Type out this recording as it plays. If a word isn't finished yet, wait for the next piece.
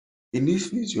In this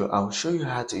video, I will show you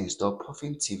how to install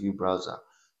Puffin TV browser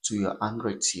to your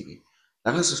Android TV.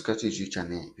 Like and subscribe to the YouTube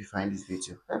channel if you find this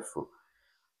video helpful.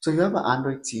 So if you have an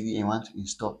Android TV and you want to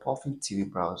install Puffin TV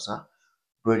browser,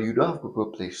 but you don't have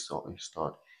Google Play Store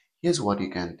installed, here's what you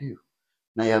can do.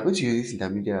 Now you are going to use this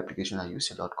intermediate application I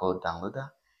use a lot called Downloader.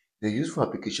 It's a useful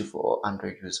application for all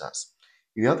Android users.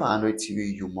 If you have an Android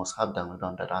TV, you must have Downloader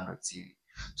on that Android TV.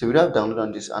 So if you don't have Downloader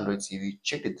on this Android TV,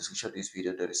 check the description of this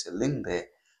video. There is a link there,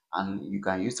 and you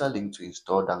can use that link to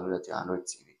install Downloader to your Android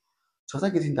TV. So after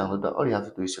getting Downloader, all you have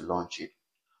to do is to launch it.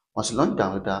 Once you launch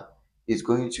Downloader, it's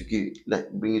going to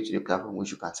bring you to the platform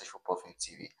which you can search for Puffin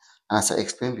TV. And as I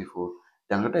explained before,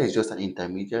 Downloader is just an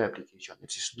intermediate application.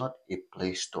 It is not a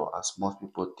Play Store as most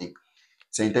people think.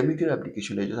 It's an intermediate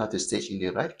application that you just have to search in the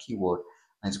right keyword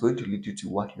and it's going to lead you to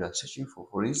what you are searching for.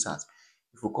 For instance,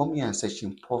 if you come here and search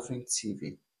in Puffin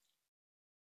TV,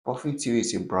 Puffin TV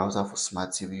is a browser for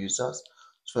smart TV users.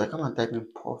 So I come and type in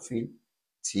Puffin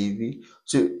TV.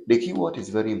 So the keyword is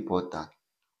very important.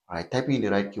 Alright, typing in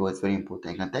the right keyword is very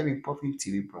important. You can type in Puffin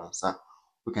TV browser.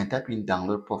 We can type in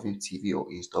download Puffin TV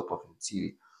or install Puffin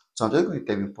TV. So I'm just going to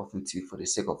type in Puffin TV for the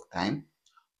sake of time.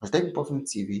 Once type in Puffin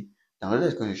TV, downloader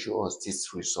is going to show us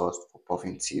this result for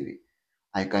Puffin TV.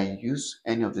 And you can use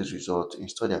any of these results to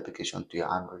install the application to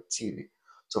your Android TV.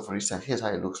 So for instance, here's how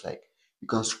it looks like. You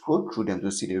can scroll through them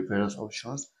to see the various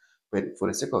options, but for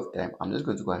the sake of time, I'm just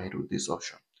going to go ahead with this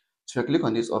option. So if I click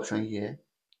on this option here,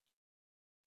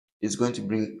 it's going to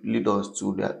lead us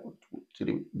to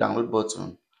the download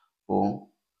button for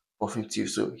Puffin TV.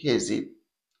 So here's it.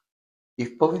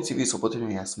 If Puffin TV is supported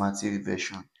on your smart TV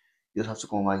version, you just have to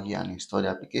come over here and install the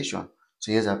application.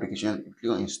 So here's the application. If you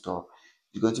click on install,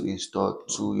 it's going to be installed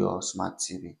to your smart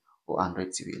TV or Android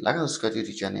TV. Like and subscribe to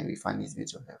the channel if you find this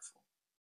video helpful.